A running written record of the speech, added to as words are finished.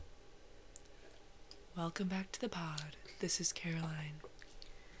Welcome back to the pod. This is Caroline.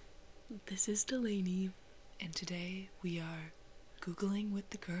 This is Delaney. And today we are Googling with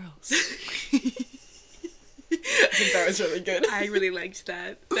the girls. I think that was really good. I really liked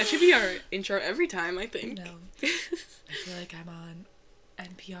that. That should be our intro every time, I think. No. I feel like I'm on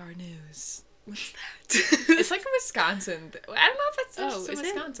NPR News. What's that? It's like a Wisconsin. I don't know if it's just in is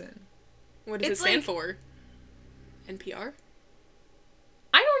it? Wisconsin. What does it stand for? NPR?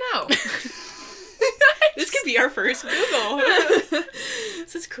 I don't know. This could be our first Google.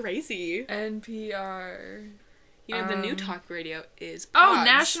 This is crazy. NPR. You know, the new talk radio is Oh, Pods.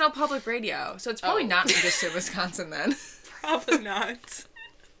 National Public Radio. So it's probably not just in Wisconsin then. Probably not.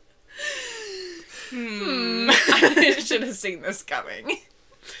 I should have seen this coming.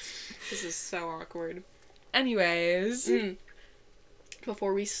 This is so awkward. Anyways.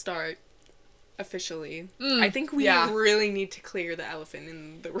 Before we start officially, I think we really need to clear the elephant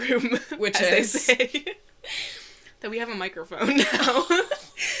in the room. Which as is? they say, that we have a microphone now.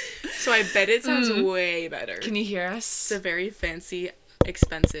 So I bet it sounds way better. Can you hear us? It's a very fancy,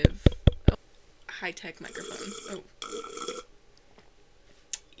 expensive, high-tech microphone. Oh.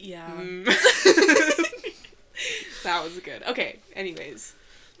 Yeah. That was good. Okay, anyways.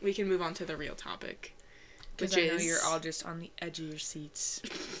 We can move on to the real topic. Because I know you're all just on the edge of your seats.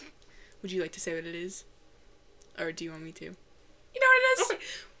 Would you like to say what it is? Or do you want me to? You know what it is?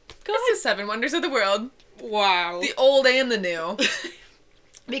 Go It's the 7 Wonders of the World. Wow. The old and the new.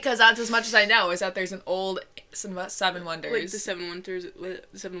 Because that's as much as I know, is that there's an old 7 Wonders. Like the 7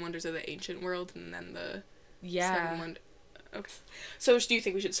 Wonders of the ancient world, and then the 7 Wonders. Okay. So do you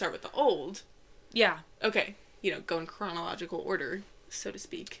think we should start with the old? Yeah. Okay. You know, go in chronological order, so to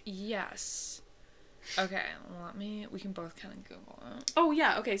speak. Yes. Okay, we can both kind of Google it. Oh,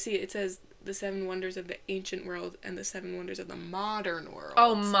 yeah, okay, see, it says the 7 Wonders of the ancient world and the 7 Wonders of the modern world.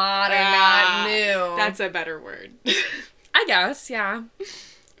 Oh, modern, not new. That's a better word. I guess, yeah.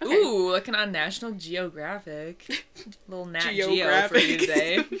 Okay. Ooh, looking on National Geographic. Little Nat Geo for you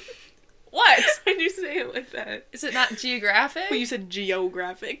today. What? Why'd you say it like that? Is it not geographic? Well, you said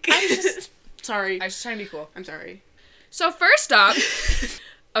geographic. I'm just... Sorry. I was just trying to be cool. I'm sorry. So first up...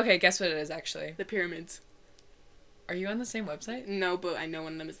 Okay, guess what it is, actually. The pyramids. Are you on the same website? No, but I know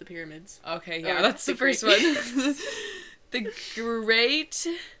one of them is the pyramids. Okay, yeah, that's the first one. The Great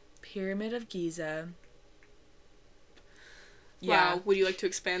Pyramid of Giza. Yeah. Wow, would you like to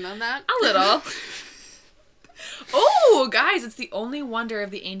expand on that? A little. Oh, guys, it's the only wonder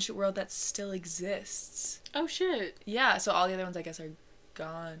of the ancient world that still exists. Oh, shit. Yeah, so all the other ones, I guess, are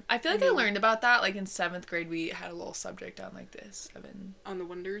gone. I feel like I learned about that, like, in 7th grade, we had a little subject on, like, this 7 on the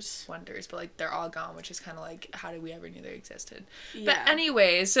wonders, but, like, they're all gone, which is kind of like, how did we ever knew they existed? Yeah. But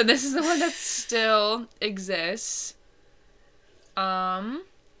anyways, so this is the one that still exists. Okay,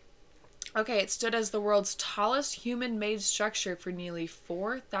 it stood as the world's tallest human-made structure for nearly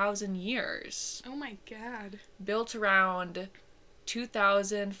 4,000 years. Oh my god. Built around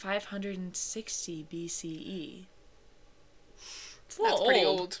 2,560 BCE. That's pretty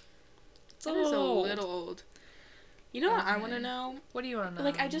old. That is a little old. You know what I want to know? What do you want to know?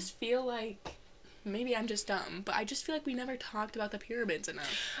 Like, I just feel like, maybe I'm just dumb, but I just feel like we never talked about the pyramids enough.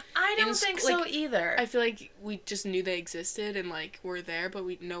 I don't think so either. I feel like we just knew they existed and, like, were there, but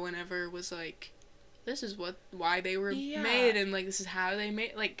no one ever was like, this is why they were made, and, like, this is how they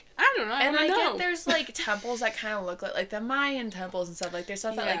made, like, I don't know, I don't know. Get there's, like, temples that kind of look like the Mayan temples and stuff, like, there's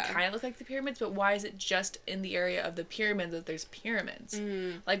stuff that, like, kind of look like the pyramids, but why is it just in the area of the pyramids that there's pyramids?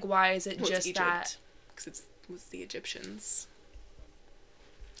 Like, why is it just that? Because it was the Egyptians.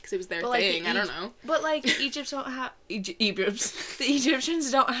 Because it was their but, like, thing, I don't know. But, like, the Egyptians don't have... The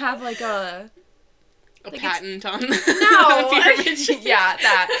Egyptians don't have, like, a patent on no, pyramid shape. Yeah,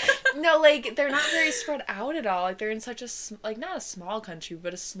 that. No, like, they're not very spread out at all. Like, they're in such a, not a small country,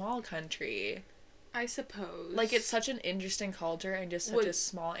 but a small country. I suppose. Like, it's such an interesting culture and just such a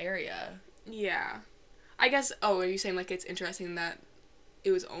small area. Yeah. I guess, are you saying, like, it's interesting that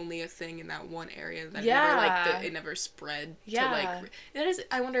it was only a thing in that one area that it never spread to, like...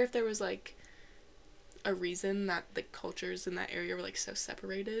 I wonder if there was, like, a reason that the cultures in that area were, like, so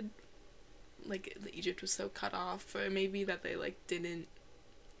separated. Like, Egypt was so cut off, or maybe that they, like, didn't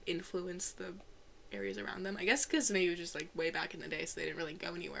influence the areas around them. I guess because maybe it was just, like, way back in the day, so they didn't really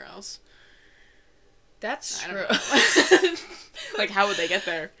go anywhere else. That's true. Like, how would they get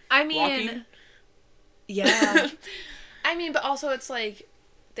there? I mean... Walking? Yeah. I mean, but also it's, like,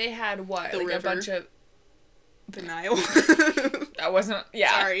 they had, what? The like, river. A bunch of... The Nile. That wasn't...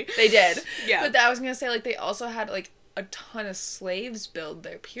 Yeah. Sorry. They did. Yeah. But I was gonna say, like, they also had, like, a ton of slaves build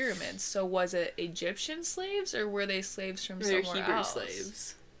their pyramids. So was it Egyptian slaves or were they slaves from somewhere Hebrew else?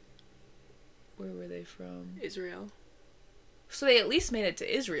 slaves. Where were they from? Israel. So they at least made it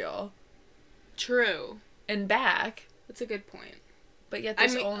to Israel. True. And back. That's a good point. But yet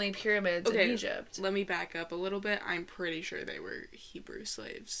there's only pyramids in Egypt. Let me back up a little bit. I'm pretty sure they were Hebrew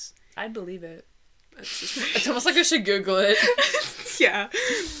slaves. I'd believe it. It's almost like I should Google it. Yeah.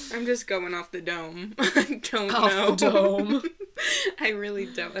 I'm just going off the dome. I don't know. Off the dome. I really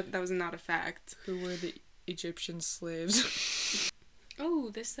don't. That was not a fact. Who were the Egyptian slaves? Oh,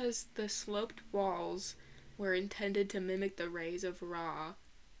 this says the sloped walls were intended to mimic the rays of Ra,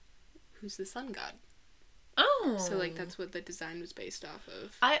 who's the sun god. Oh. So, like, that's what the design was based off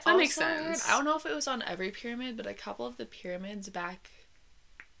of. That makes sense. I don't know if it was on every pyramid, but a couple of the pyramids back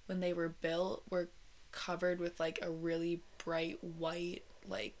when they were built were covered with, like, a really bright white,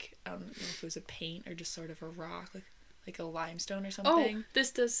 like, I don't know if it was a paint or just sort of a rock, like a limestone or something. Oh, this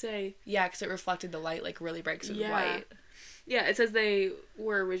does say... Yeah, because it reflected the light, like, really bright because it was white. Yeah, it says they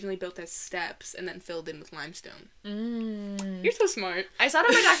were originally built as steps and then filled in with limestone. You're so smart. I saw it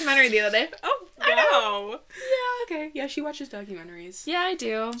on my documentary the other day. Oh, wow. Yeah, okay. Yeah, she watches documentaries. Yeah, I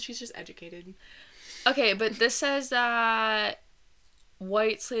do. She's just educated. Okay, but this says that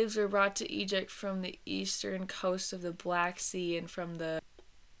white slaves were brought to Egypt from the eastern coast of the Black Sea and from the...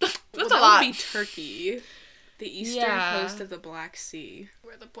 That's a lot. That would be Turkey. The eastern coast of the Black Sea.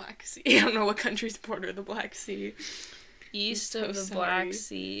 Where the Black Sea... I don't know what countries border the Black Sea. East of the Black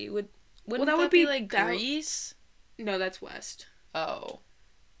Sea. Wouldn't that would be like Greece? No, that's west. Oh.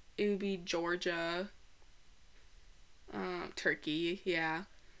 It would be Georgia. Turkey, yeah.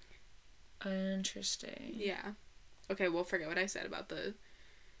 Interesting. Yeah. Okay, well, forget what I said about the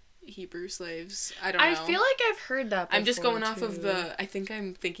Hebrew slaves. I don't know. I feel like I've heard that before, I'm just going off of I think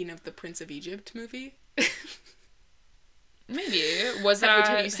I'm thinking of the Prince of Egypt movie. Maybe. Was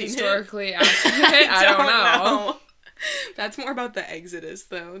that historically accurate? I don't know. That's more about the Exodus,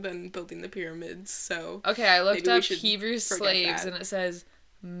 though, than building the pyramids, so... Okay, I looked up Hebrew slaves, and it says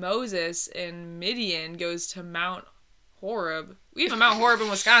Moses in Midian goes to Mount Horeb. We have a Mount Horeb in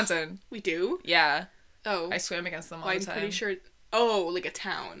Wisconsin. We do? Yeah. Oh. I swam against them all the time. I'm pretty sure... Oh, like a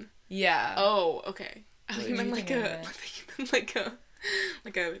town. Yeah. Oh, okay. I thought you meant like a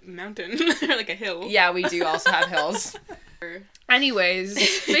mountain, or like a hill. Yeah, we do also have hills. Anyways,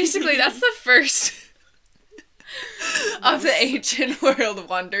 basically, that's the first... of the ancient world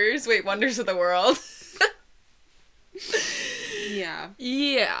wonders. Wait, wonders of the world. Yeah.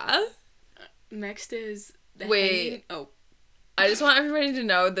 Yeah. Next is the I just want everybody to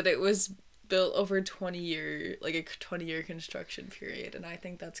know that it was built over a 20-year construction period, and I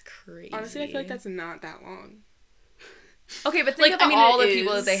think that's crazy. Honestly, I feel like that's not that long. Okay, but think about all the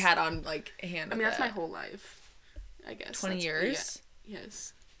people that they had on, like, hand. I mean, that's my whole life, I guess. 20 years? Yeah.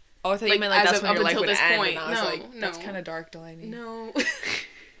 Yes. Oh, I thought you meant like that's when your life would end, point. And I was like, that's kind of dark, Delaney. No.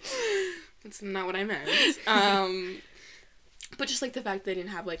 That's not what I meant. But just, like, the fact they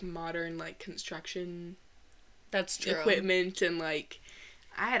didn't have, like, modern, like, construction... That's true. Equipment and, like...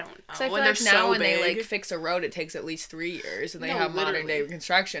 I don't know. Because I feel like now when they, like, fix a road, it takes at least 3 years, and they have modern-day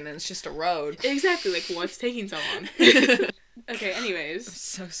construction, and it's just a road. Exactly. Like, what's taking so long? Okay, anyways. I'm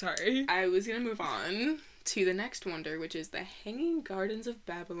so sorry. I was gonna move on to the next wonder, which is the Hanging Gardens of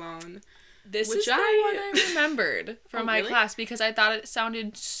Babylon. This is the one I remembered from my class because I thought it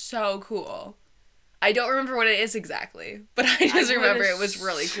sounded so cool. I don't remember what it is exactly, but I just remember it was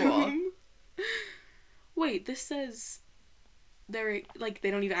really cool. Wait, this says they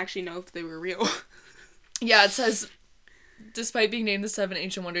don't even actually know if they were real. Yeah, it says, despite being named the 7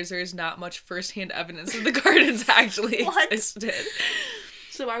 Ancient Wonders, there is not much first-hand evidence that the gardens actually existed.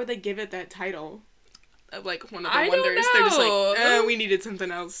 So why would they give it that title? Of, like, one of the wonders. They're just like, we needed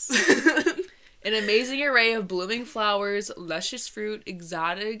something else. An amazing array of blooming flowers, luscious fruit,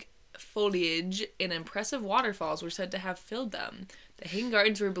 exotic foliage, and impressive waterfalls were said to have filled them. The Hanging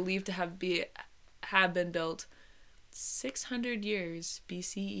Gardens were believed to have been built 600 years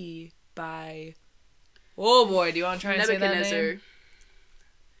BCE by... Oh boy, do you want to try and say that name?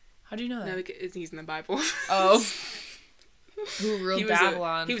 How do you know that? He's in the Bible. Oh. Who ruled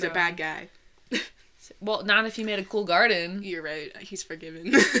Babylon. He was a bad guy. Well, not if he made a cool garden. You're right. He's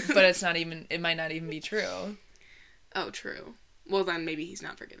forgiven. But it might not even be true. Oh, true. Well, then maybe he's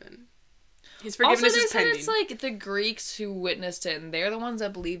not forgiven. His forgiveness is pending. It's like the Greeks who witnessed it, and they're the ones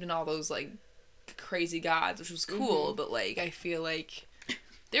that believed in all those, like, crazy gods, which was cool, mm-hmm. But, like, I feel like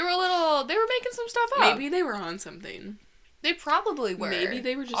they were making some stuff up. Maybe they were on something. They probably were. Maybe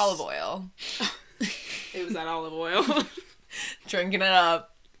they were just... Olive oil. It was that olive oil. Drinking it up.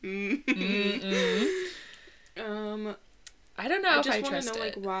 I don't know. I just want to know,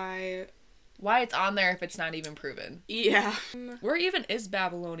 like, why why it's on there if it's not even proven. Yeah. Where even is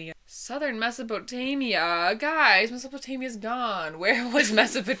Babylonia? Southern Mesopotamia. Guys, Mesopotamia's gone. Where was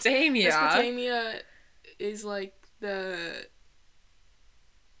Mesopotamia? Mesopotamia is like the...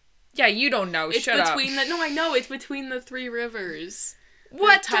 Yeah, you don't know. It's Shut up. No, I know. It's between the 3 rivers.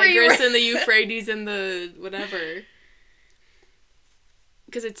 What the Tigris and the Euphrates and the whatever.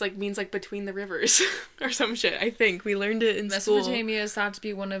 Because it's like means like between the rivers or some shit. I think we learned it in school. Mesopotamia is thought to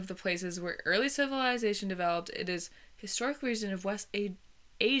be one of the places where early civilization developed. It is historic region of West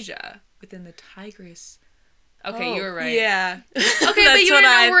Asia within the Tigris. Okay, you were right. Yeah. Okay, but you didn't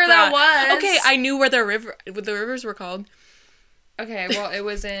know where that was. Okay, I knew where the rivers were called. Okay, well, it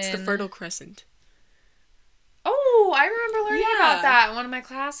was in... It's the Fertile Crescent. Oh, I remember learning about that in one of my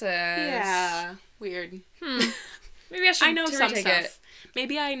classes. Yeah. Weird. Maybe I should I know some retake stuff. it.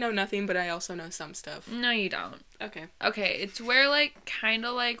 Maybe I know nothing, but I also know some stuff. No, you don't. Okay. Okay, it's where, like, kind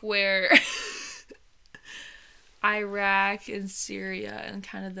of like where Iraq and Syria and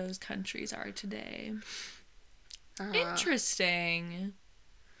kind of those countries are today. Interesting.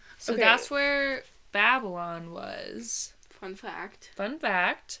 So that's where Babylon was. Fun fact. Fun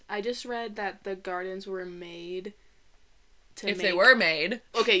fact. I just read that the gardens were made to they were made.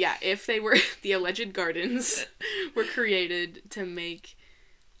 Okay, yeah. If they were... The alleged gardens were created to make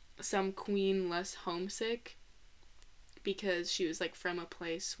some queen less homesick because she was, like, from a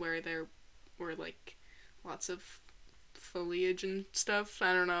place where there were, like, lots of foliage and stuff.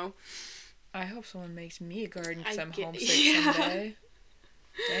 I don't know. I hope someone makes me a garden because I'm homesick someday.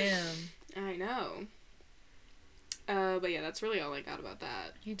 Damn. I know. But yeah, that's really all I got about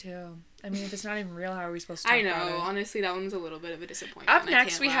that. Me too. I mean, if it's not even real, how are we supposed to talk I know. about it? Honestly, that one's a little bit of a disappointment. Up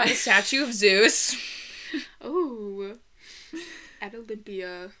next, we have the statue of Zeus. Oh. At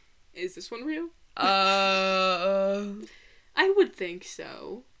Olympia. Is this one real? I would think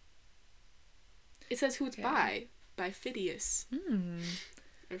so. It says who it's by. By Phidias.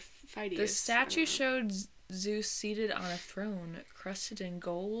 Or Phidias. The statue showed Zeus seated on a throne, crusted in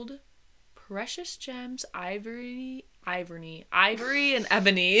gold, precious gems, ivory, and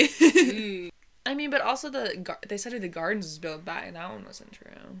ebony. I mean, but also they said who the gardens was built by, and that one wasn't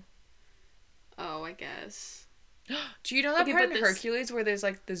true. Oh, I guess. Do you know that part in Hercules where there's,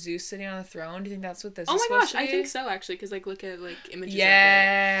 like, the Zeus sitting on the throne? Do you think that's what this is supposed to be? Oh my gosh, I think so, actually, because, like, look at, like, images of it.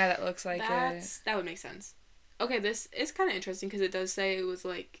 Yeah, that looks like it. That would make sense. Okay, this is kind of interesting, because it does say it was,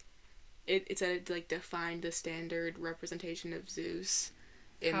 like, it said it, like, defined the standard representation of Zeus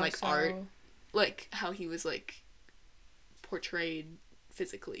in, like, art. Like, how he was, like, portrayed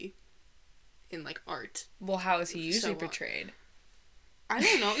physically in, like, art. Well, how is he usually portrayed? I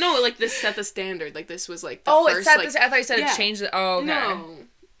don't know. No, like, this set the standard. Like, this was, like, the first, it set this... I thought you said it changed it. Oh, okay. No.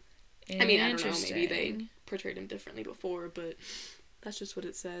 I mean, I don't know. Maybe they portrayed him differently before, but that's just what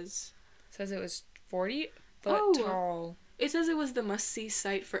it says. It says it was 40 foot tall. It says it was the must-see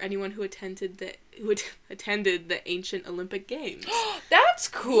site for anyone who attended the ancient Olympic Games. That's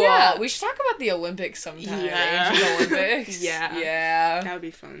cool. Yeah. We should talk about the Olympics sometime. Yeah. Ancient Olympics. Yeah. That would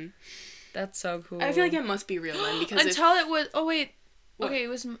be fun. That's so cool. I feel like it must be real then, because it was... Oh, wait. What? Okay, it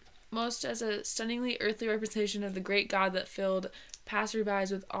was most as a stunningly earthly representation of the great god that filled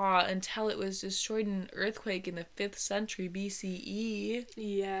passerbys with awe until it was destroyed in an earthquake in the 5th century BCE.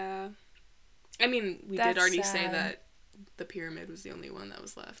 Yeah. I mean, we did already say that the pyramid was the only one that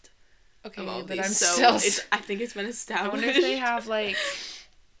was left. Okay, but I'm still... I think it's been established. I wonder if they have, like...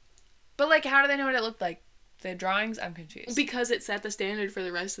 But, like, how do they know what it looked like? The drawings? I'm confused. Because it set the standard for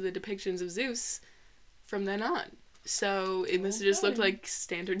the rest of the depictions of Zeus from then on. So it must have just looked like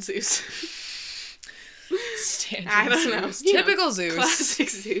standard Zeus. I don't know. Typical Zeus. Classic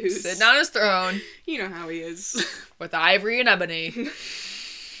Zeus. Sitting on his throne. You know how he is. With ivory and ebony.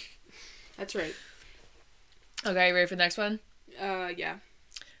 That's right. Okay, you ready for the next one? Yeah.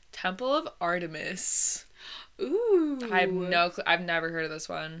 Temple of Artemis. Ooh. I have no clue. I've never heard of this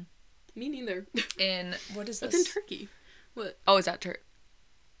one. Me neither. What is this? It's in Turkey. What? Oh, is that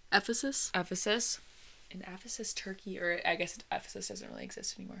Ephesus? Ephesus? In Ephesus, Turkey, or I guess Ephesus doesn't really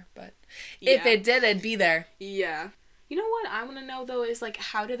exist anymore, but if it did, it'd be there. Yeah. You know what I want to know, though, is, like,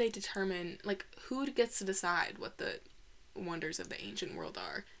 how do they determine, like, who gets to decide what the wonders of the ancient world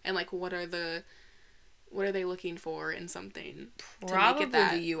are? And, like, what are they looking for in something Probably to make it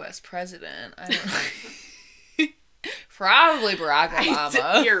that? The U.S. president. I don't know. Probably Barack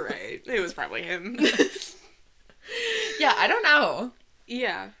Obama. You're right. It was probably him. Yeah, I don't know.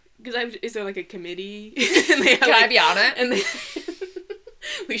 Yeah. Because is there, like, a committee? And they Can I be on it? And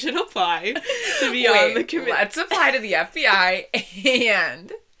we should apply to be on the committee. Let's apply to the FBI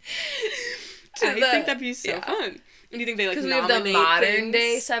and... I think that'd be so fun. Do you think they, like, because we have the modern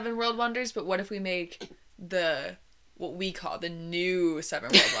day 7 world wonders, but what if we make what we call the new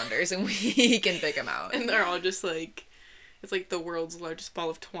 7 world wonders, and we can pick them out? And they're all just, like, it's like the world's largest ball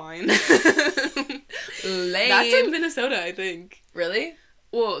of twine. Lame. That's in Minnesota, I think. Really?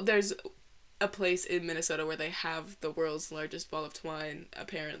 Well, there's a place in Minnesota where they have the world's largest ball of twine,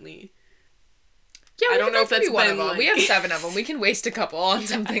 apparently. Yeah, I don't know if that's one been, of them. like... We have 7 of them. We can waste a couple on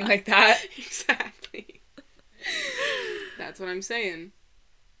something like that. Exactly. That's what I'm saying.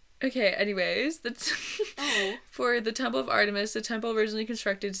 Okay, anyways, Oh. For the Temple of Artemis, the temple originally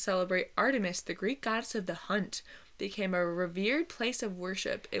constructed to celebrate Artemis, the Greek goddess of the hunt, became a revered place of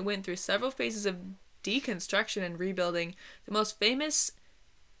worship. It went through several phases of deconstruction and rebuilding. The most famous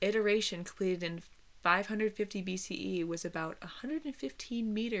iteration, completed in 550 BCE, was about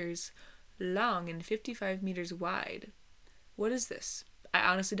 115 meters long and 55 meters wide. What is this? I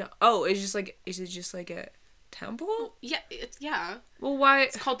honestly don't... Oh, is it just like a temple? Yeah, yeah. Well, why...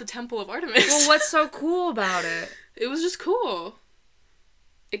 It's called the Temple of Artemis. Well, what's so cool about it? It was just cool.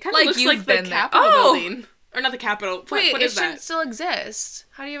 It kind of looks like the Capitol Oh! building. Or not the Capitol. Wait, what it is that? should still exist.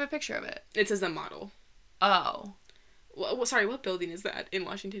 How do you have a picture of it? It says a model. Oh. Well, sorry, what building is that in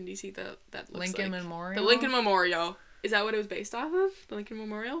Washington, D.C. that looks Lincoln like? Memorial? The Lincoln Memorial. Is that what it was based off of? The Lincoln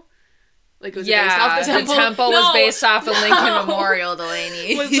Memorial? Like, was it based off the temple? The temple was based off of Lincoln Memorial,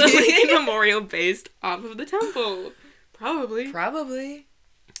 Delaney. Was the Lincoln Memorial based off of the temple? Probably.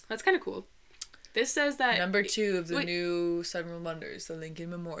 That's kind of cool. This says that... Number 2 of the new 7 wonders, the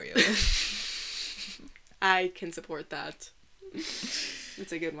Lincoln Memorial. I can support that.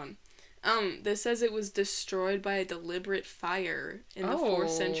 It's a good one. This says it was destroyed by a deliberate fire in the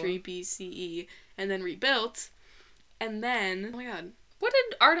 4th century BCE and then rebuilt. And then... Oh my god. What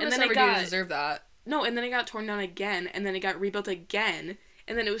did Artemis ever do to deserve that? No, and then it got torn down again, and then it got rebuilt again,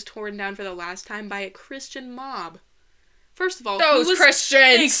 and then it was torn down for the last time by a Christian mob. First of all, those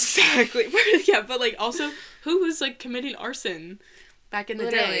Christians! Exactly. Yeah, but, like, also, who was, like, committing arson back in the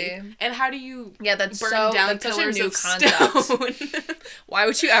day? And how do you burn down that's pillars such a new of concept. stone? Why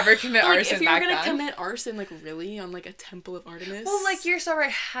would you ever commit arson if you're back gonna then? commit arson, like, really, on, like, a temple of Artemis? Well, like, you're so right.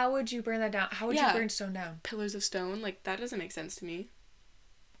 How would you burn that down? How would you burn stone down? Pillars of stone? Like, that doesn't make sense to me.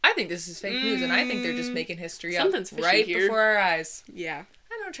 I think this is fake news, and I think they're just making history up right here before our eyes. Yeah.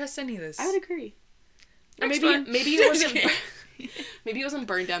 I don't trust any of this. I would agree. Or maybe it wasn't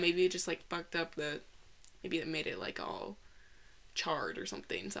burned down. Maybe it just, like, fucked up maybe it made it, like, all charred or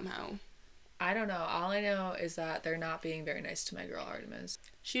something somehow. I don't know. All I know is that they're not being very nice to my girl Artemis.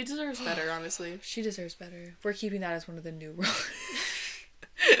 She deserves better, honestly. She deserves better. We're keeping that as one of the new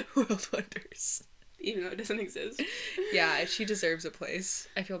world wonders. Even though it doesn't exist. Yeah, she deserves a place.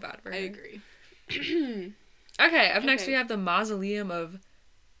 I feel bad for her. I agree. Okay, up next we have the mausoleum of...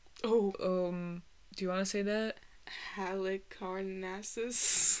 Oh. Do you want to say that?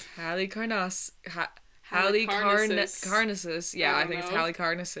 Halicarnassus. Halicarnassus. Yeah, I think it's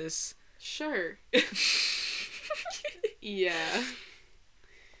Halicarnassus. Sure. Yeah.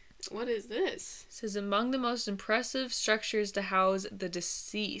 What is this? It says, among the most impressive structures to house the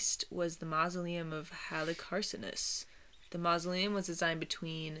deceased was the mausoleum of Halicarnassus. The mausoleum was designed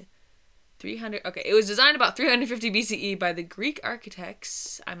between 300... Okay, it was designed about 350 BCE by the Greek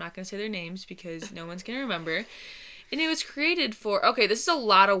architects. I'm not going to say their names because no one's going to remember. And it was created for... Okay, this is a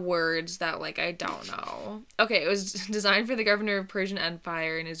lot of words that, like, I don't know. Okay, it was designed for the governor of Persian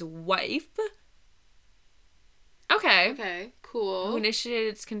Empire and his wife. Okay, cool. Who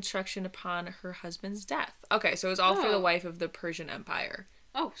initiated its construction upon her husband's death. Okay, so it was all for the wife of the Persian Empire.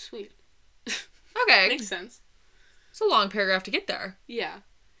 Oh, sweet. Okay. Makes sense. It's a long paragraph to get there. Yeah.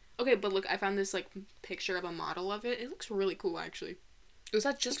 Okay, but look, I found this, like, picture of a model of it. It looks really cool, actually. Was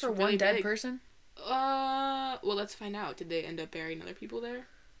that just for one dead person? Well, let's find out. Did they end up burying other people there?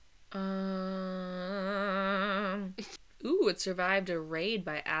 Ooh, it survived a raid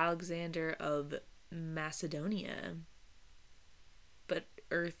by Alexander of Macedonia. But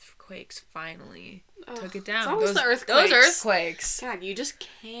earthquakes finally took it down. Those earthquakes. God, you just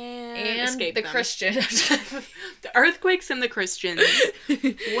can't escape them. Christians. The earthquakes and the Christians.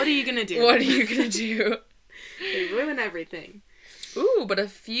 What are you gonna do? They ruin everything. Ooh, but a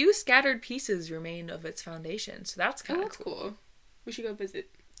few scattered pieces remain of its foundation, so that's kind of cool. We should go visit.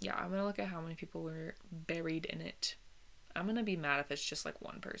 Yeah, I'm gonna look at how many people were buried in it. I'm gonna be mad if it's just, like,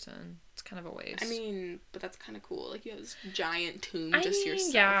 one person. It's kind of a waste. I mean, but that's kind of cool. Like, you have this giant tomb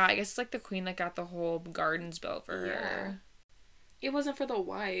yourself. Yeah, I guess it's like the queen that got the whole gardens built for her. It wasn't for the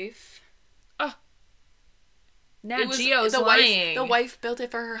wife. Oh. Nat Geo's lying. The wife built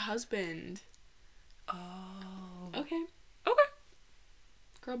it for her husband. Oh. Okay.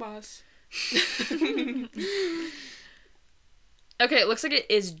 Girl boss. Okay, it looks like it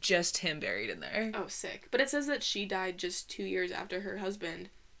is just him buried in there. Oh, sick. But it says that she died just 2 years after her husband.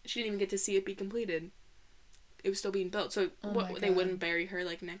 She didn't even get to see it be completed. It was still being built. So they wouldn't bury her,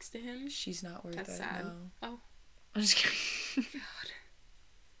 like, next to him? She's not worth it. That's sad. No. Oh. I'm just kidding.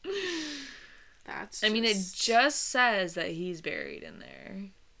 God. That's I mean, it just says that he's buried in there.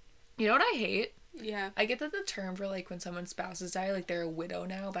 You know what I hate? Yeah. I get that the term for, like, when someone's spouses die, like, they're a widow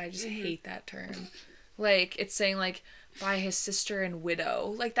now, but I just hate that term. Like, it's saying, like, by his sister and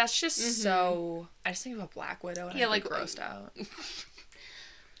widow. Like, that's just so... I just think of a black widow and I get grossed out.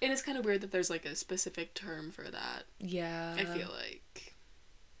 And it's kind of weird that there's, like, a specific term for that. Yeah. I feel like...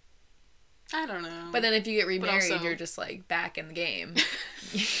 I don't know. But then if you get remarried, also, you're just, like, back in the game.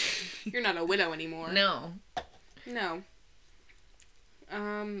 You're not a widow anymore. No. No.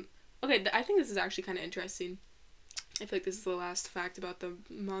 Okay, I think this is actually kind of interesting. I feel like this is the last fact about the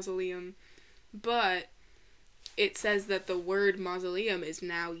mausoleum. But it says that the word mausoleum is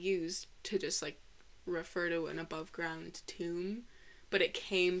now used to just, like, refer to an above-ground tomb. But it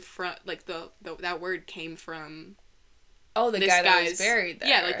came from, like, that word came from... Oh, the guy that was buried there.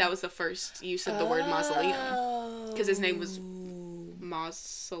 Yeah, like, that was the first use of the word mausoleum. Because his name was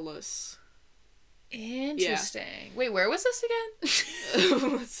Mausolus. Interesting. Yeah. Wait, where was this again?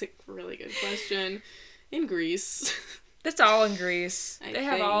 That's a really good question. In Greece. That's all in Greece. They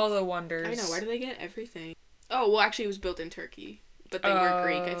have all the wonders. I know. Why do they get everything? Oh, well, actually, it was built in Turkey. But they were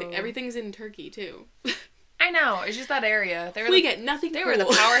Greek. I think everything's in Turkey, too. I know. It's just that area. We get nothing They cool. were the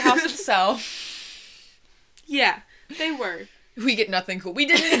powerhouse itself. Yeah, they were. We get nothing cool. We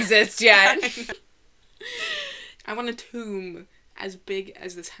didn't exist yet. I want a tomb as big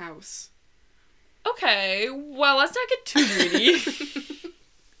as this house. Okay, well, let's not get too greedy.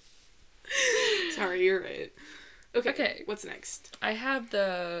 Sorry, you're right. Okay, what's next? I have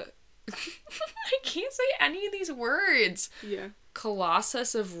the... I can't say any of these words. Yeah.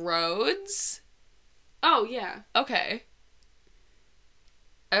 Colossus of Rhodes? Oh, yeah. Okay.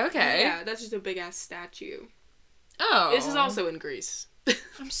 Yeah, that's just a big-ass statue. Oh. This is also in Greece.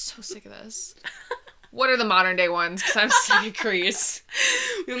 I'm so sick of this. What are the modern day ones? Because I'm sick of Greece.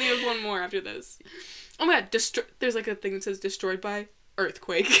 We only have one more after this. Oh my god, there's like a thing that says destroyed by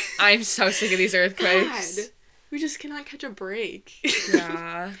earthquake. I'm so sick of these earthquakes. God, we just cannot catch a break.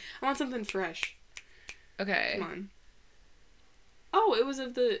 Yeah. I want something fresh. Okay. Come on. Oh, it was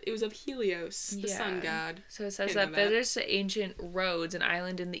of Helios, the sun god. So it says that visitors to ancient Rhodes, an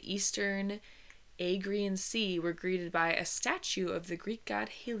island in the eastern Aegean Sea, were greeted by a statue of the Greek god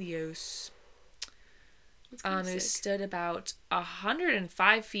Helios. It stood about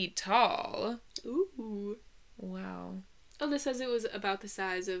 105 feet tall. Ooh. Wow. Oh, this says it was about the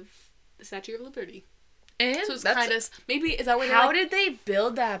size of the Statue of Liberty. And so it's kind of... Maybe, is that where how did they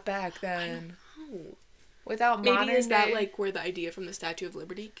build that back then? I don't know. Without modern Maybe is that, like, where the idea from the Statue of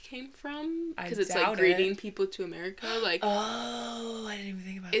Liberty came from? Because it's, like, greeting people to America. Like, oh, I didn't even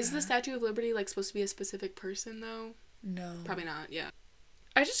think about that. Is the Statue of Liberty, like, supposed to be a specific person, though? No. Probably not, yeah.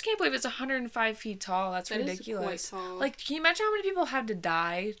 I just can't believe it's 105 feet tall. That's ridiculous. Is quite tall. Like, can you imagine how many people had to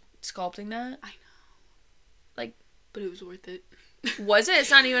die sculpting that? I know. Like... But it was worth it. Was it?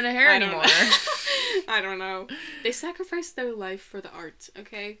 It's not even a hair anymore. I don't know. They sacrificed their life for the art,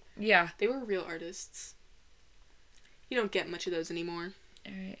 okay? Yeah. They were real artists. You don't get much of those anymore.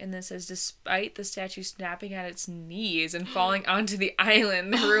 Alright, and this says, despite the statue snapping at its knees and falling onto the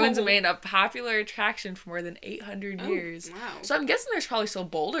island, the ruins remain a popular attraction for more than 800 years. Wow. So I'm guessing there's probably still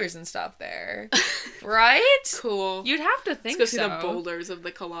boulders and stuff there. Right? Cool. You'd have to think so. Let's go see the boulders of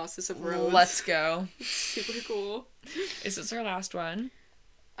the Colossus of Rhodes. Let's go. Super cool. Is this our last one?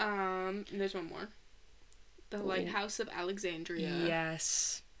 There's one more. The Lighthouse of Alexandria.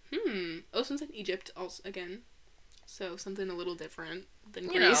 Yes. Oh, this one's in Egypt also, again. So something a little different than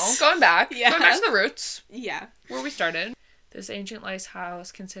Greece. You know, going back. Yeah. Going back to the roots. Yeah. Where we started. This ancient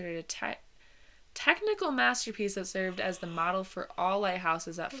lighthouse, considered a technical masterpiece that served as the model for all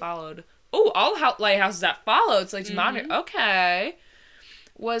lighthouses that followed. Oh, all lighthouses that followed. So, like, modern. Okay.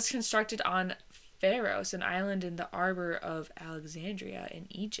 Was constructed on Pharos, an island in the Arbor of Alexandria in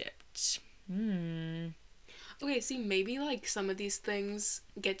Egypt. Okay, see, maybe, like, some of these things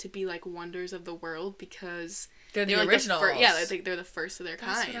get to be, like, wonders of the world because... They're the originals. They're the first of their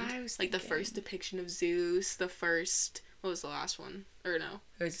kind. That's what I was thinking. Like, the first depiction of Zeus, the first... What was the last one? Or no?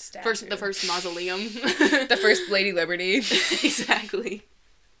 It was a statue. The first mausoleum. The first Lady Liberty. Exactly.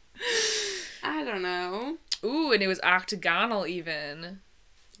 I don't know. Ooh, and it was octagonal even.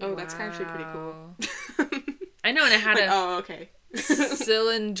 Oh, that's actually pretty cool. I know, and it had Oh, okay.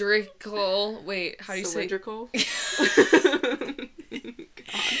 Cylindrical... Wait, how do you say... Cylindrical?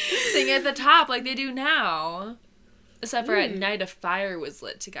 Thing at the top, like they do now. Except for at night, a fire was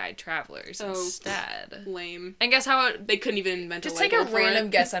lit to guide travelers instead. Lame. And guess how they couldn't even invent just take a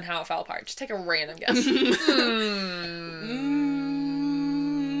random guess on how it fell apart. Just take a random guess.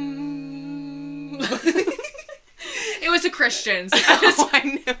 It was the Christians. I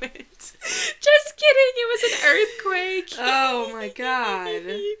knew it. Just kidding. It was an earthquake. Oh my god.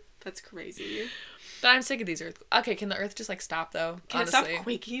 That's crazy. But I'm sick of these earthquakes. Okay, can the earth just, like, stop, though? Can honestly? it stop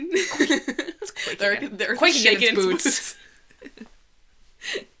quaking? It's quaking. The earth quaking shaking in its boots.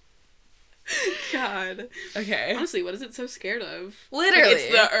 God. Okay. Honestly, what is it so scared of? Literally. Like,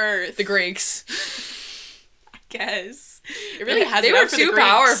 it's the earth. The Greeks. I guess. It really has They it were out for the too Greeks.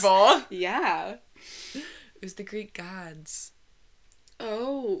 powerful. Yeah. It was the Greek gods.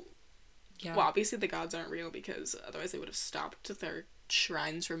 Oh. Yeah. Well, obviously the gods aren't real because otherwise they would have stopped their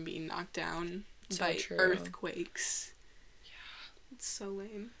shrines from being knocked down by earthquakes. Yeah. It's so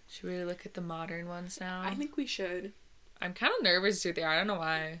lame. Should we look at the modern ones now? I think we should. I'm kind of nervous to do. I don't know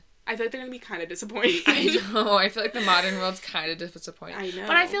why. I feel like they're going to be kind of disappointing. I know. I feel like the modern world's kind of disappointing. I know.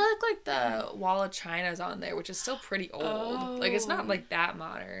 But I feel like the Wall of China's on there, which is still pretty old. Oh. Like, it's not, like, that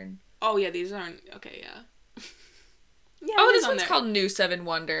modern. Oh, yeah, these aren't... Okay, yeah. Yeah, this one's called New Seven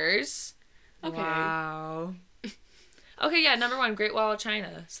Wonders. Okay. Wow. Okay, yeah, number 1, Great Wall of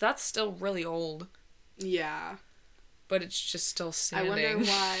China. So that's still really old. Yeah. But it's just still standing. I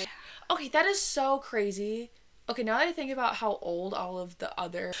wonder why. Okay, that is so crazy. Okay, now that I think about how old all the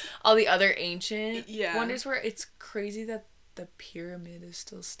other ancient wonders were, it's crazy that the pyramid is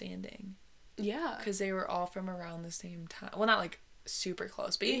still standing. Yeah. Because they were all from around the same time. Well, not, like, super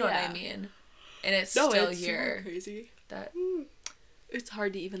close, but you know what I mean. And it's still here. Super crazy. That it's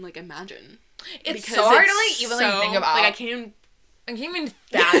hard to even, like, imagine. It's so hard to, like, even like, think about. Like, I can't even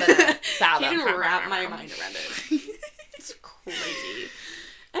fathom it. I can't even wrap my mind around it. It's crazy.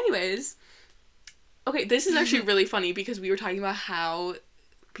 Anyways, okay, this is actually really funny because we were talking about how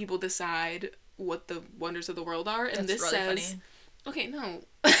people decide what the wonders of the world are, and That's this really says... funny. Okay, no.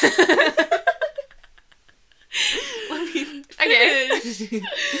 Okay.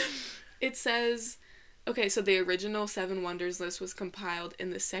 It says... Okay, so the original 7 wonders list was compiled in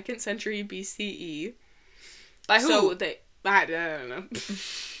the 2nd century BCE. By who? So I don't know.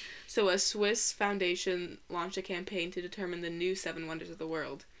 So a Swiss foundation launched a campaign to determine the new 7 wonders of the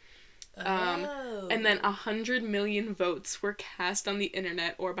world. And then 100 million votes were cast on the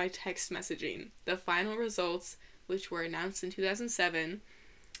internet or by text messaging. The final results, which were announced in 2007,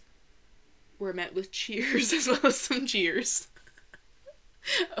 were met with cheers as well as some jeers.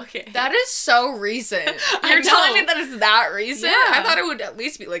 Okay. That is so recent. You're telling me that it's that recent? Yeah. I thought it would at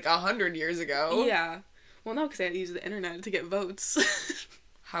least be like 100 years ago. Yeah. Well, no, because they had to use the internet to get votes.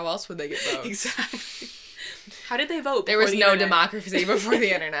 How else would they get votes? Exactly. How did they vote? There was no democracy before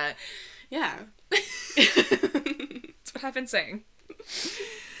the internet. Yeah. That's what I've been saying.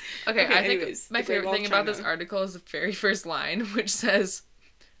 Okay, I think my favorite thing about this article is the very first line, which says,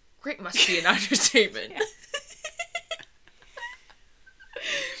 "Great must be an understatement." Yeah.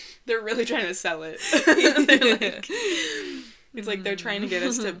 They're really trying to sell it. It's like they're trying to get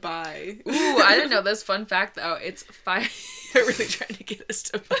us to buy. Ooh, I didn't know this. Fun fact, though. It's 5... They're really trying to get us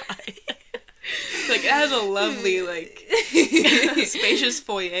to buy. Like, it has a lovely, like, spacious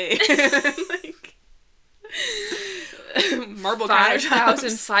foyer. Like, marble countertops.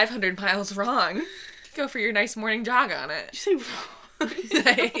 5,500 miles long. Go for your nice morning jog on it. Did you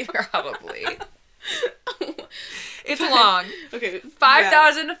say wrong? Probably. It's long. Okay.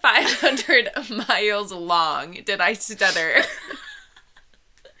 5,500 miles long. Did I stutter?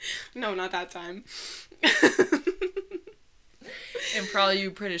 No, not that time. And for all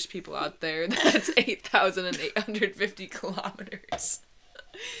you British people out there, that's 8,850 kilometers.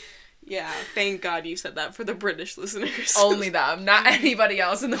 Yeah, thank God you said that for the British listeners. Only them, not anybody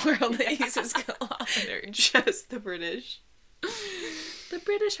else in the world that uses kilometers. Just the British. The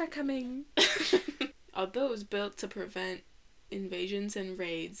British are coming. Although it was built to prevent invasions and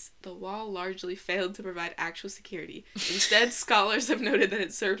raids, the wall largely failed to provide actual security. Instead, scholars have noted that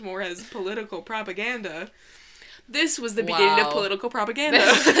it served more as political propaganda. This was the beginning of political propaganda.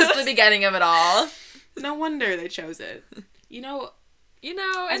 This was the beginning of it all. No wonder they chose it. You know,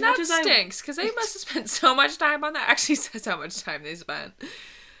 and that stinks, because they must have spent so much time on that. Actually says how much time they spent.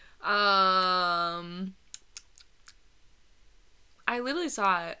 I literally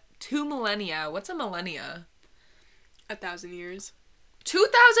saw it. 2 millennia. What's a millennia? 1,000 years.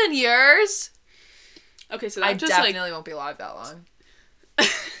 2,000 years? Okay, so that's just definitely won't be alive that long.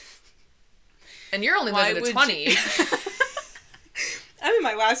 And you're only living to 20. I'm in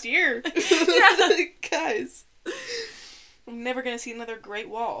my last year. Yeah. Guys. I'm never going to see another Great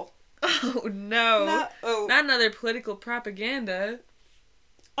Wall. Oh, no. Not another political propaganda.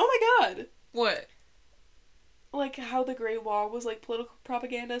 Oh my god. What? Like, how the Great Wall was, like, political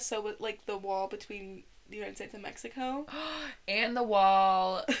propaganda, so, with, like, the wall between the United States and Mexico. And the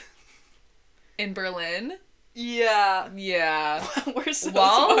wall in Berlin. Yeah. Yeah. We're so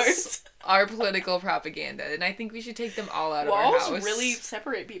Walls smart. are political propaganda, and I think we should take them all out of our house. Walls really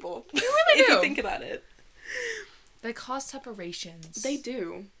separate people. They really do. If you think about it. They cause separations. They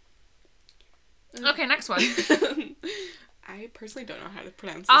do. Okay, next one. I personally don't know how to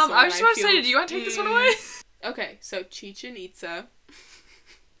pronounce this one. I was just about to say, do you want to take this one away? Okay, so Chichen Itza.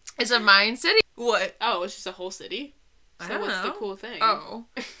 It's a Mayan city? What? Oh, it's just a whole city? So what's the cool thing? Oh.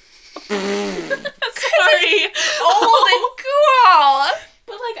 Sorry. Old and cool!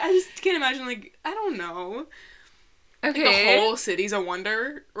 But, like, I just can't imagine, like, I don't know. Okay. Like, the whole city's a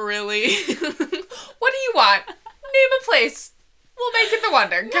wonder? Really? What do you want? Name a place. We'll make it the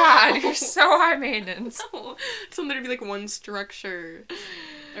wonder. God, you're so high maintenance. No. So there'd be, like, one structure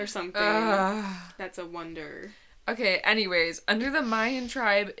or something. That's a wonder. Okay, anyways, under the Mayan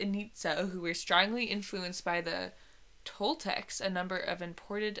tribe Initza, who were strongly influenced by the Toltecs, a number of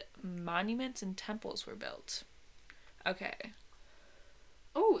imported monuments and temples were built. Okay.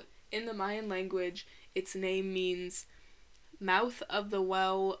 Oh, in the Mayan language, its name means mouth of the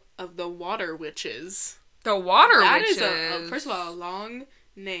well of the water witches. The water witches? That is, first of all, a long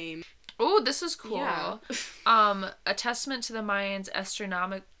name. Oh, this is cool. Yeah. A testament to the Mayans'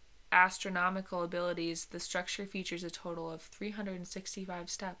 astronomical abilities, the structure features a total of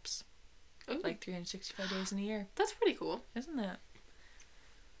 365 steps. Ooh. Like 365 days in a year. That's pretty cool. Isn't that?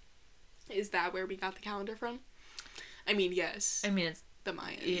 Is that where we got the calendar from? I mean, yes. I mean, it's the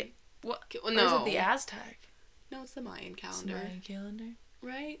Mayan. Yeah. What? Well, no. Or is it the Aztec? No, it's the Mayan calendar. It's the Mayan calendar?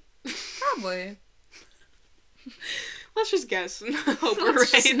 Right? Probably. Let's just guess and hope we're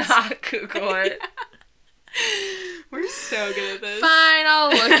Let's right. just not Google it. We're so good at this. Fine, I'll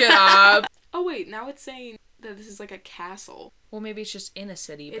look it up. Oh, wait, now it's saying that this is like a castle. Well, maybe it's just in a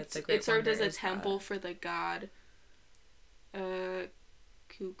city, but the Great it served Wonder as a is temple for the god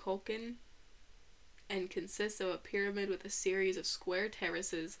Kukulkan, and consists of a pyramid with a series of square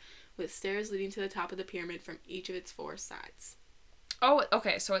terraces with stairs leading to the top of the pyramid from each of its 4 sides. Oh,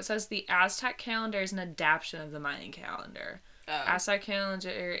 okay, so it says the Aztec calendar is an adaptation of the Mayan calendar. Aztec calendar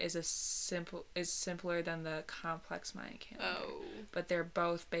is simpler than the complex Mayan calendar. Oh. But they're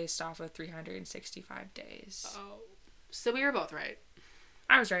both based off of 365 days. Oh. So we were both right.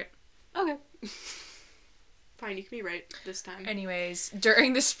 I was right. Okay. Fine, you can be right this time. Anyways,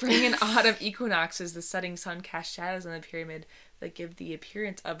 during the spring and autumn equinoxes, the setting sun casts shadows on the pyramid that give the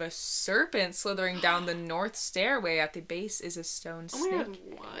appearance of a serpent slithering down the north stairway. At the base is a stone snake. Oh my god,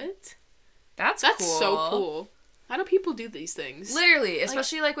 what? That's cool. So cool. How do people do these things? Literally,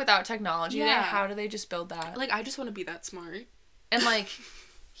 especially like without technology. Yeah. How do they just build that? Like, I just want to be that smart. And like,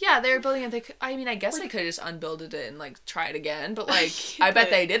 yeah, they were building it. I guess they could have just unbuilded it and like try it again. But like, I bet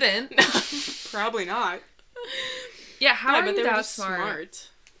they didn't. Probably not. Yeah, how are but you they were that just smart?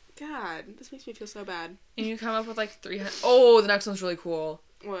 God, this makes me feel so bad. And you come up with like 300. Oh, the next one's really cool.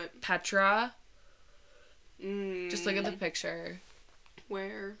 What? Petra. Just look at the picture.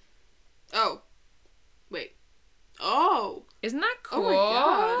 Where? Oh. Wait. Oh. Isn't that cool? Oh my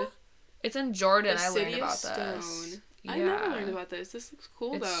god. It's in Jordan. The I City learned about of Stone. this. I never learned about this. This looks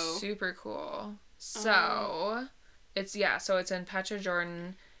cool it's though. Super cool. So, it's in Petra,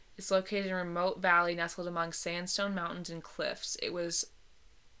 Jordan. It's located in a remote valley nestled among sandstone mountains and cliffs. It was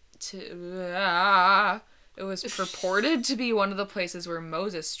purported to be one of the places where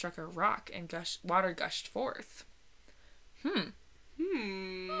Moses struck a rock and water gushed forth. I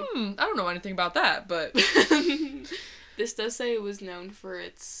don't know anything about that, but this does say it was known for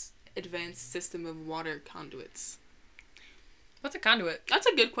its advanced system of water conduits. What's a conduit? That's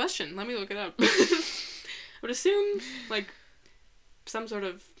a good question. Let me look it up. I would assume, like, some sort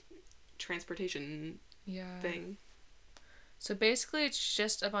of transportation thing. So basically it's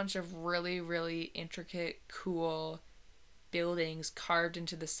just a bunch of really, really intricate, cool buildings carved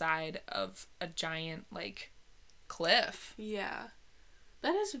into the side of a giant, like, cliff. Yeah.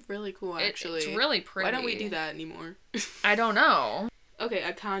 That is really cool, actually. It's really pretty. Why don't we do that anymore? I don't know. Okay,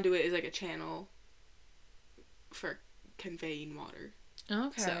 a conduit is like a channel for conveying water.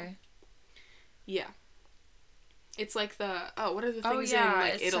 Okay. So, yeah. It's like the... Oh, what are the things in,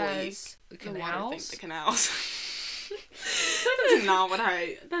 like, Italy? The canals? canals? The water thing, the canals. That is not what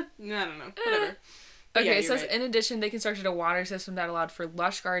I don't know. Whatever. But Okay, yeah, it says, right. in addition, they constructed a water system that allowed for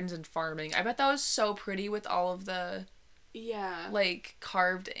lush gardens and farming. I bet that was so pretty with all of the... Yeah. Like,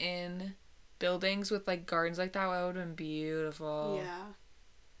 carved in buildings with, like, gardens like that. That would have been beautiful. Yeah.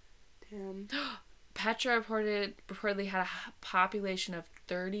 Damn. Petra reportedly had a population of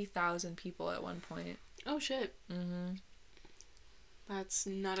 30,000 people at one point. Oh, shit. Mm-hmm. That's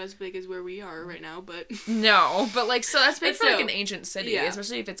not as big as where we are right now, but... No, but, like, so that's big for, like, an ancient city,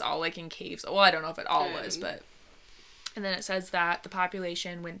 especially if it's all, like, in caves. Well, I don't know if it all was, but... And then it says that the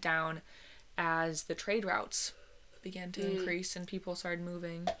population went down as the trade routes began to increase and people started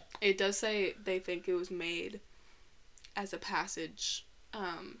moving. It does say they think it was made as a passage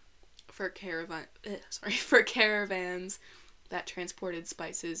for caravans that transported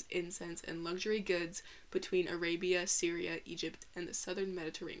spices, incense, and luxury goods between Arabia, Syria, Egypt, and the southern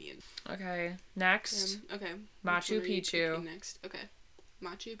Mediterranean. Okay, next. Okay. Machu Picchu. Next, okay.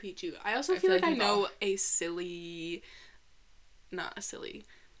 Machu Picchu. I also feel like I know a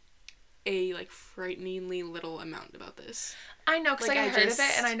like frighteningly little amount about this. I know, because like, I heard of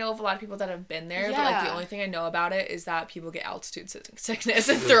it, and I know of a lot of people that have been there, but like the only thing I know about it is that people get altitude sickness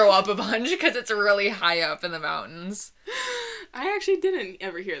and throw up a bunch because it's really high up in the mountains. I actually didn't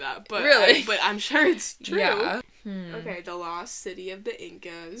ever hear that, but really? But I'm sure it's true. Yeah. Okay, the lost city of the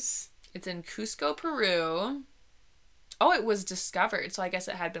Incas. It's in Cusco, Peru. Oh, it was discovered, so I guess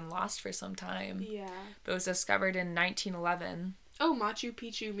it had been lost for some time. Yeah. But it was discovered in 1911. Oh, Machu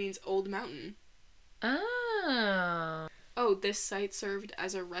Picchu means old mountain. Oh. Oh, this site served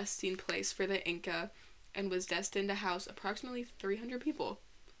as a resting place for the Inca and was destined to house approximately 300 people.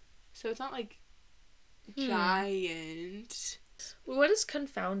 So it's not like giant. What does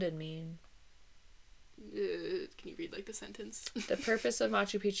confounded mean? Can you read like the sentence? The purpose of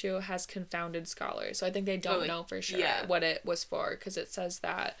Machu Picchu has confounded scholars. So I think they don't know for sure what it was for, because it says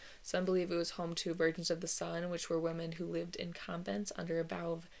that some believe it was home to virgins of the sun, which were women who lived in convents under a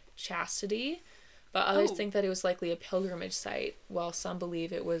vow of chastity. But others think that it was likely a pilgrimage site, while some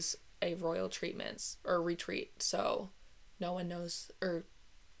believe it was a royal treatment or retreat. So no one knows, or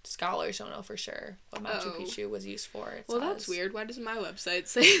scholars don't know for sure what Machu Picchu was used for. That's weird. Why doesn't my website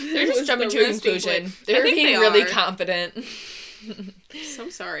say they're just jumping to a conclusion? They're being really confident. So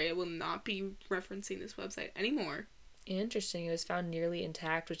sorry, I will not be referencing this website anymore. Interesting. It was found nearly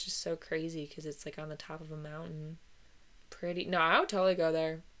intact, which is so crazy because it's like on the top of a mountain. Pretty. No, I would totally go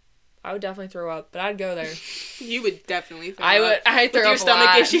there. I would definitely throw up, but I'd go there. You would definitely throw up. I throw up with your stomach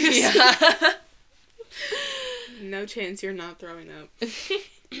lot. Issues. Yeah. No chance you're not throwing up.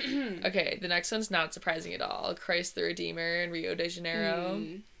 Okay, the next one's not surprising at all. Christ the Redeemer in Rio de Janeiro.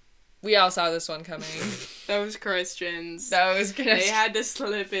 We all saw this one coming. Those Christians. They had to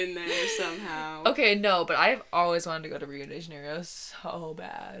slip in there somehow. Okay, no, but I've always wanted to go to Rio de Janeiro so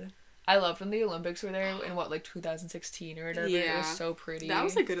bad. I loved when the Olympics were there in 2016 or whatever. Yeah. It was so pretty. That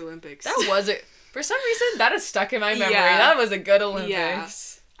was a good Olympics. That was it. For some reason, that is stuck in my memory. Yeah. That was a good Olympics. Yeah.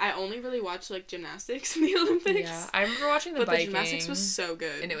 I only really watched like gymnastics in the Olympics. Yeah, I remember watching the biking. The gymnastics was so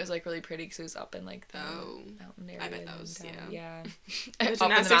good, and it was like really pretty because it was up in like the mountain area. I bet that was yeah. The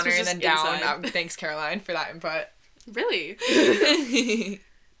up in the mountain and then down. Thanks, Caroline, for that input. Really?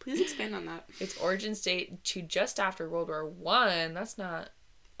 Please expand on that. Its origins date to just after World War One. That's not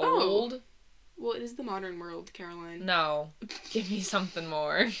old. Well, it is the modern world, Caroline. No, give me something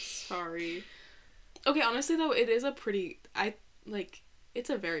more. Sorry. Okay, honestly though, it is a pretty. It's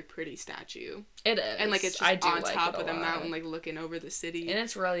a very pretty statue. It is. And, like, it's just on top of the mountain, like, looking over the city. And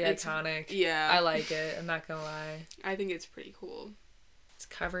it's really iconic. Yeah. I like it. I'm not gonna lie. I think it's pretty cool. It's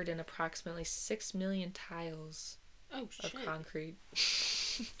covered in approximately 6 million tiles of concrete.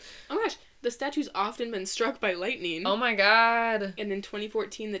 Oh my gosh. The statue's often been struck by lightning. Oh my god. And in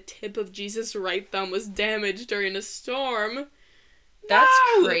 2014, the tip of Jesus' right thumb was damaged during a storm. That's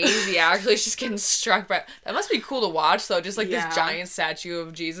crazy, actually. She's getting struck by... That must be cool to watch, though. Just, like, this giant statue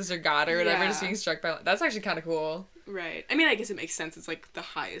of Jesus or God or whatever just being struck by... That's actually kind of cool. Right. I mean, I guess it makes sense. It's, like, the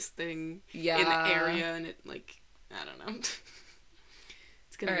highest thing in the area, and it, like... I don't know.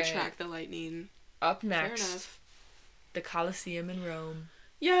 It's gonna attract the lightning. Up next. Fair enough. The Colosseum in Rome.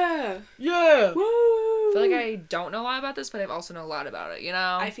 Yeah! Yeah! Woo! I feel like I don't know a lot about this, but I also know a lot about it, you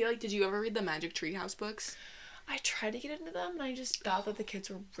know? I feel like... Did you ever read the Magic Treehouse books? I tried to get into them, and I just thought that the kids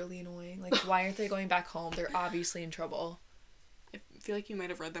were really annoying. Like, why aren't they going back home? They're obviously in trouble. I feel like you might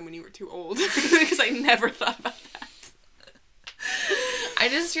have read them when you were too old, because I never thought about that. I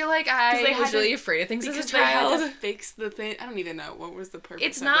just feel like I was really afraid of things as a child. They had to fix the thing. I don't even know what was the purpose.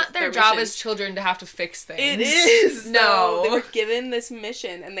 It's not their job as children to have to fix things. It is. No, they were given this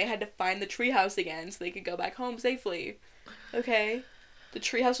mission, and they had to find the treehouse again so they could go back home safely. Okay. The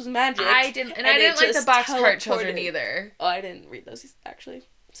treehouse was magic. I didn't like the Boxcar Children either. Oh, I didn't read those actually.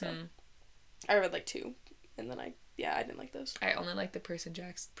 So I read like 2, and then I didn't like those. I only like the Percy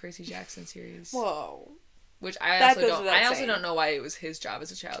Jackson series. Whoa. Which I also don't know why it was his job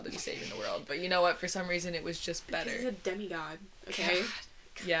as a child to be saving the world. But you know what? For some reason, it was just better. He's a demigod. Okay. God.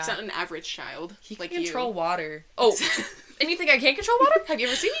 Yeah. He's not an average child. He can control water. Oh, and you think I can't control water? Have you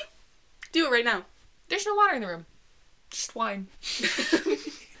ever seen me? Do it right now. There's no water in the room. Just wine.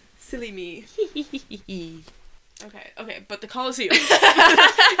 Silly me. Okay, but the Colosseum.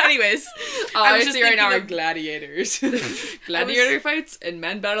 Anyways. Obviously right now are gladiators. Gladiator fights and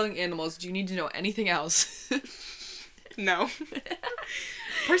men battling animals. Do you need to know anything else? No.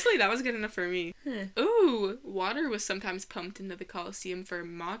 Personally, that was good enough for me. Ooh, water was sometimes pumped into the Colosseum for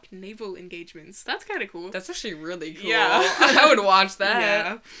mock naval engagements. That's kind of cool. That's actually really cool. Yeah. I would watch that.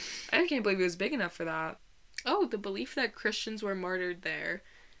 Yeah. I can't believe it was big enough for that. Oh, the belief that Christians were martyred there,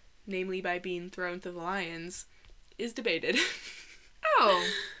 namely by being thrown to the lions, is debated. Oh.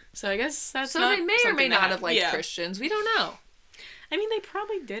 So I guess that's so not they may or may not have liked Christians. We don't know. I mean, they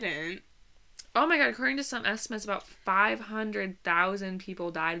probably didn't. Oh my god, according to some estimates, about 500,000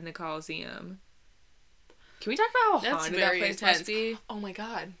 people died in the Colosseum. Can we talk about how haunted that place must be? Oh my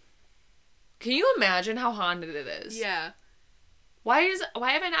god. Can you imagine how haunted it is? Yeah. Why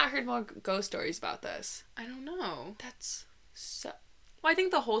have I not heard more ghost stories about this? I don't know. That's so... Well, I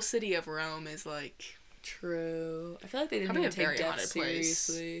think the whole city of Rome is, like... True. I feel like they didn't even take death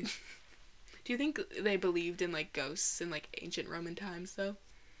seriously. Do you think they believed in, like, ghosts in, like, ancient Roman times, though?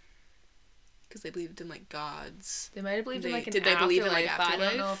 Because they believed in, like, gods. They might have believed in, like, an afterlife. Did they believe in, like, afterlife? I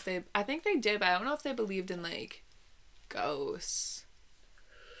don't know if they... I think they did, but I don't know if they believed in, like, ghosts.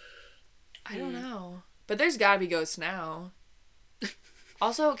 I don't know. But there's gotta be ghosts now.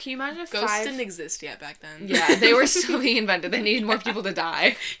 Also, can you imagine if ghosts didn't exist yet back then? Yeah, they were still being invented. They needed more people to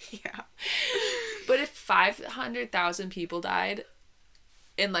die. Yeah. But if 500,000 people died,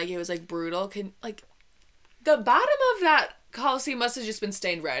 and, like, it was, like, brutal, the bottom of that Colosseum must have just been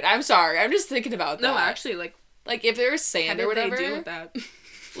stained red. I'm sorry. I'm just thinking about that. No, actually, like if there was sand or whatever. How did they deal with that?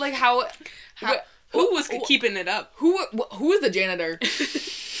 Like, how who was keeping it up? Who was the janitor?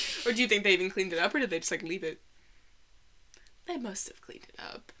 Or do you think they even cleaned it up, or did they just, like, leave it? They must have cleaned it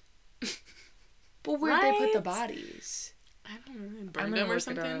up. But where'd they put the bodies? I don't know. Burned them or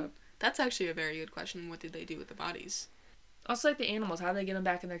something? That's actually a very good question. What did they do with the bodies? Also, like, the animals. How did they get them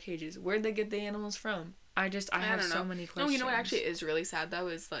back in their cages? Where'd they get the animals from? I have so many questions. No, you know what actually is really sad, though,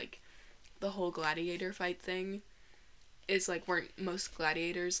 is, like, the whole gladiator fight thing is, like, weren't most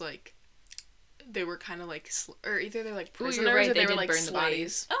gladiators, like, they were kind of, like, or either they're, like, prisoners, you're right. or they were, like, burn slaves. The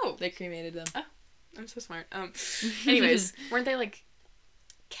bodies. Oh. They cremated them. Oh, I'm so smart. Anyways, weren't they, like,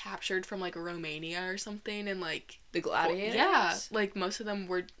 captured from, like, Romania or something, and, like... The gladiators? Yeah. Like, most of them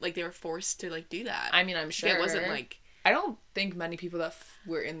were, like, they were forced to, like, do that. I mean, I'm sure. It wasn't, like... I don't think many people that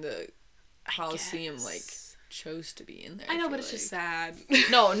were in the Colosseum, like, chose to be in there. I know, but it's just sad.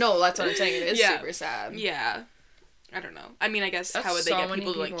 No, that's what I'm saying. It is super sad. Yeah. I don't know. I mean, I guess how would they get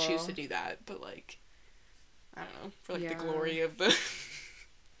people to, like, choose to do that? But, like, I don't know. For, like, the glory of the...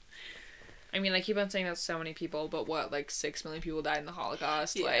 I mean, I keep on saying that's so many people, but what, like, 6 million people died in the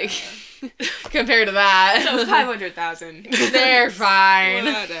Holocaust? Yeah. Like, compared to that. So 500,000. They're fine.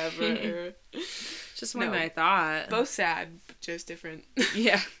 Whatever. Just more than I thought. Both sad, but just different.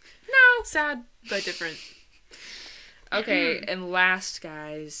 Yeah. No, sad, but different. Okay, and last,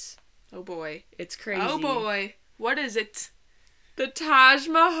 guys. Oh boy. It's crazy. Oh boy. What is it? The Taj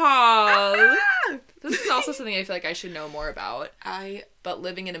Mahal. This is also something I feel like I should know more about. But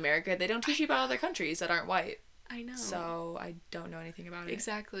living in America, they don't teach you about other countries that aren't white. I know. So I don't know anything about it.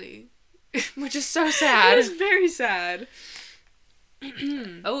 Exactly. Which is so sad. It is very sad.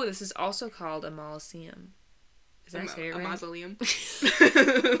 Oh, this is also called a mausoleum. Is that a right? mausoleum?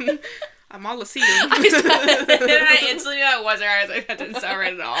 A mausoleum. I instantly knew that wasn't right. I was like, that didn't sound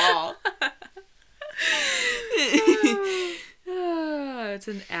right at all. It's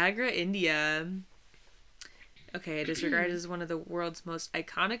in Agra, India. Okay, it is regarded as one of the world's most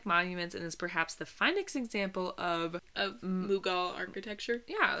iconic monuments and is perhaps the finest example of Mughal architecture.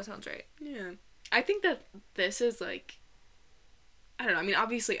 Yeah, that sounds right. Yeah. I think that this is, like, I don't know. I mean,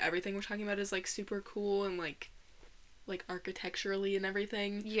 obviously everything we're talking about is, like, super cool and, like architecturally and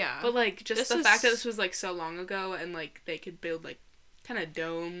everything. Yeah. But, like, just the fact that this was, like, so long ago and, like, they could build, like, kind of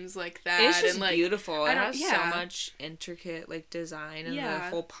domes like that. It's just and, like, beautiful. It has so much intricate, like, design and the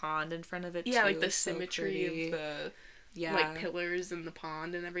whole pond in front of it, too. Yeah, like, the symmetry of the, like, pillars in the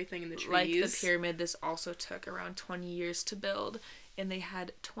pond and everything and the trees. Like the pyramid, this also took around 20 years to build, and they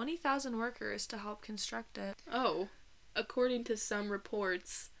had 20,000 workers to help construct it. Oh. According to some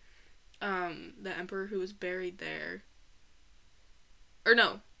reports, the emperor who was buried there... Or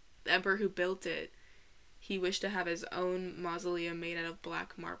no, the emperor who built it, he wished to have his own mausoleum made out of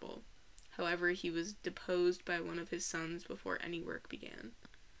black marble. However, he was deposed by one of his sons before any work began.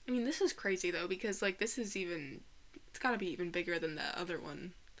 I mean, this is crazy, though, because, like, this is even... It's gotta be even bigger than the other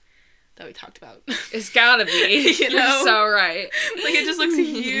one that we talked about. It's gotta be. You know? You're so right. Like, it just looks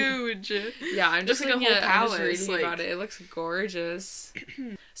huge. Yeah, I'm just looking at palace. I'm just reading about it. It looks gorgeous.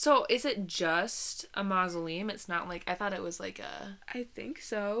 So, is it just a mausoleum? It's not like... I thought it was like a... I think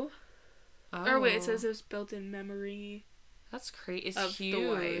so. Oh. Or wait, it says it was built in memory... That's crazy. It's of huge. The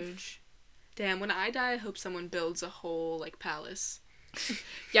wife. Damn, when I die, I hope someone builds a whole, like, palace.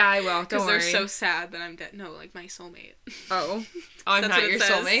 Yeah, I will. Don't worry. Because they're so sad that I'm dead. No, like, my soulmate. Oh. I'm not your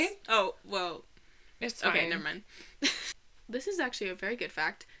soulmate? Oh, well. It's fine. Okay, never mind. This is actually a very good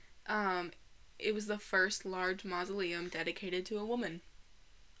fact. It was the first large mausoleum dedicated to a woman.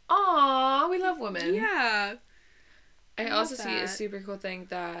 Aww, we love women. Yeah. I also see a super cool thing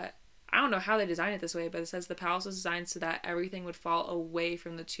that... I don't know how they designed it this way, but it says the palace was designed so that everything would fall away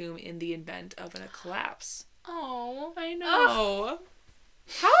from the tomb in the event of a collapse. Oh, I know. Oh.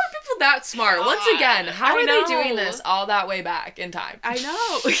 How are people that smart? Once again, how are they doing this all that way back in time? I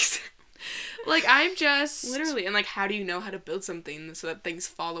know. Like, I'm just... Literally, and, like, how do you know how to build something so that things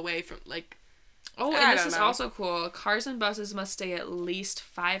fall away from, like... Oh, and this is also cool. Cars and buses must stay at least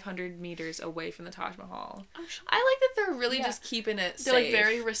 500 meters away from the Taj Mahal. I like that they're really just keeping it safe. They're, like,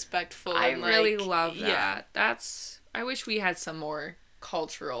 very respectful. I and, really like, love that. Yeah. That's... I wish we had some more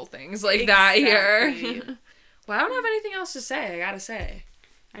cultural things like exactly. that here. Well, I don't have anything else to say, I gotta say.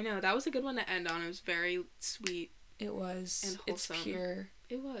 I know. That was a good one to end on. It was very sweet. It was. And wholesome. It's pure.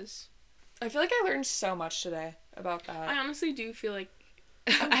 It was. I feel like I learned so much today about that. I honestly do feel like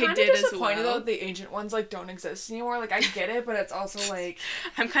I did disappointed though the ancient ones like don't exist anymore. Like I get it, but it's also like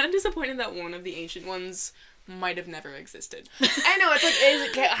I'm kind of disappointed that one of the ancient ones might have never existed. I know it's like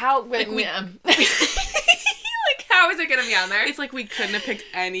is it how like we like how is it gonna be on there? It's like we couldn't have picked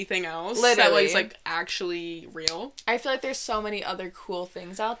anything else Literally. that was like actually real. I feel like there's so many other cool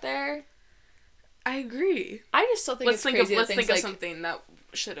things out there. I agree. I just still think let's it's crazy. Let's think of something that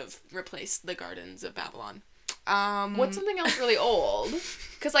should have replaced the Gardens of Babylon. What's something else really old?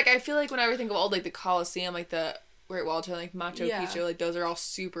 Because, like, I feel like whenever I think of old, like, the Colosseum, like, the Great Wall of China, like, Machu Picchu, like, those are all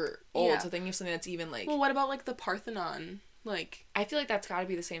super old. Yeah. So thinking of something that's even, like... Well, what about, like, the Parthenon? Like... I feel like that's gotta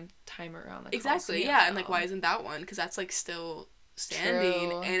be the same time around, like, exactly, Colosseum, yeah. And, like, why isn't that one? Because that's, like, still standing.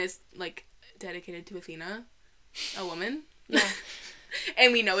 True. And it's, like, dedicated to Athena, a woman. Yeah.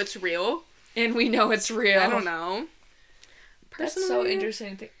 And we know it's real. And we know it's real. I don't know. Personally, that's so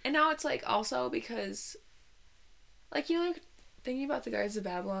interesting. And now it's, like, also because... Like, you know, like, thinking about the Gardens of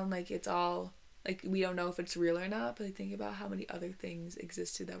Babylon, like, it's all, like, we don't know if it's real or not, but like, think about how many other things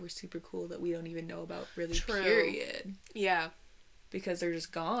existed that were super cool that we don't even know about, really, True. Period. Yeah. Because they're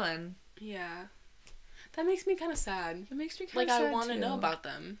just gone. Yeah. That makes me kind of sad. It makes me kind of sad, like, I want to know about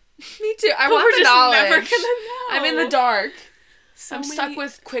them. Me too. I want the knowledge. Never gonna know. I'm in the dark. I'm stuck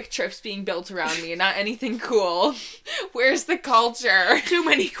with Quick Trips being built around me and not anything cool. Where's the culture? Too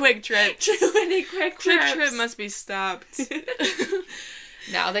many Quick Trips. Too many Quick Trips. Quick Trip must be stopped.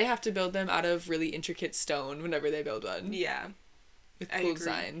 Now they have to build them out of really intricate stone whenever they build one. Yeah. With cool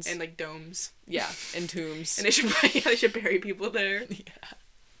designs. And, like, domes. Yeah, and tombs. And they should bury people there. Yeah.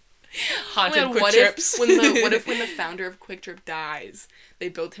 Haunted Quick Trips. What if when the founder of Quick Trip dies, they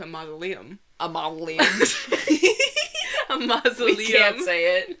built him a mausoleum? A mausoleum. A mausoleum. We can't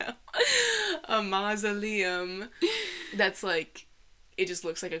say it. No. A mausoleum that's like, it just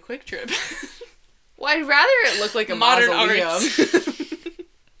looks like a Quick Trip. Well, I'd rather it look like a modern mausoleum. Art.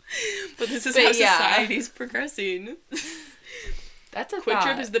 But this is how society's progressing. That's a Quick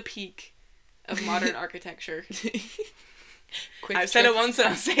Trip is the peak of modern architecture. I've said it once and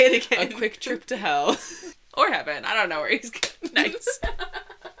I'll say it again. A quick trip to hell. Or heaven. I don't know where he's going. Nice.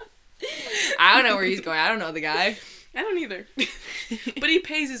 I don't know where he's going. I don't know the guy. I don't either. But he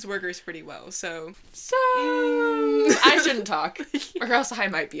pays his workers pretty well, so... I shouldn't talk. Or else I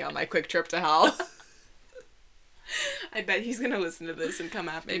might be on my quick trip to hell. I bet he's gonna listen to this and come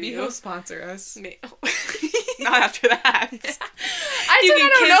after Maybe he'll sponsor us. Not after that. I said I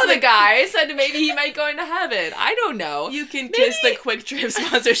don't know the guy. I said maybe he might go into heaven. I don't know. You can kiss the Quick Trip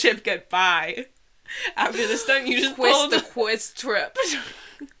sponsorship goodbye. After the stunt you just pulled. The quiz trip.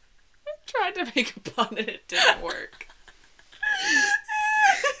 Tried to make a pun and it didn't work.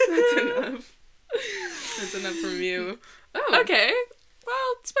 That's enough. That's enough from you. Oh. Okay.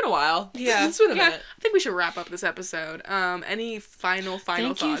 Well, it's been a while. Yeah. It's been a minute. I think we should wrap up this episode. Any final thoughts?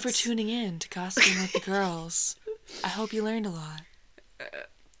 Thank you for tuning in to Gossiping with the Girls. I hope you learned a lot.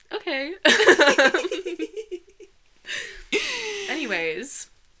 Okay. Anyways.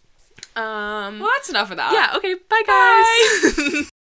 Well, that's enough of that. Yeah, okay. Bye, guys. Bye.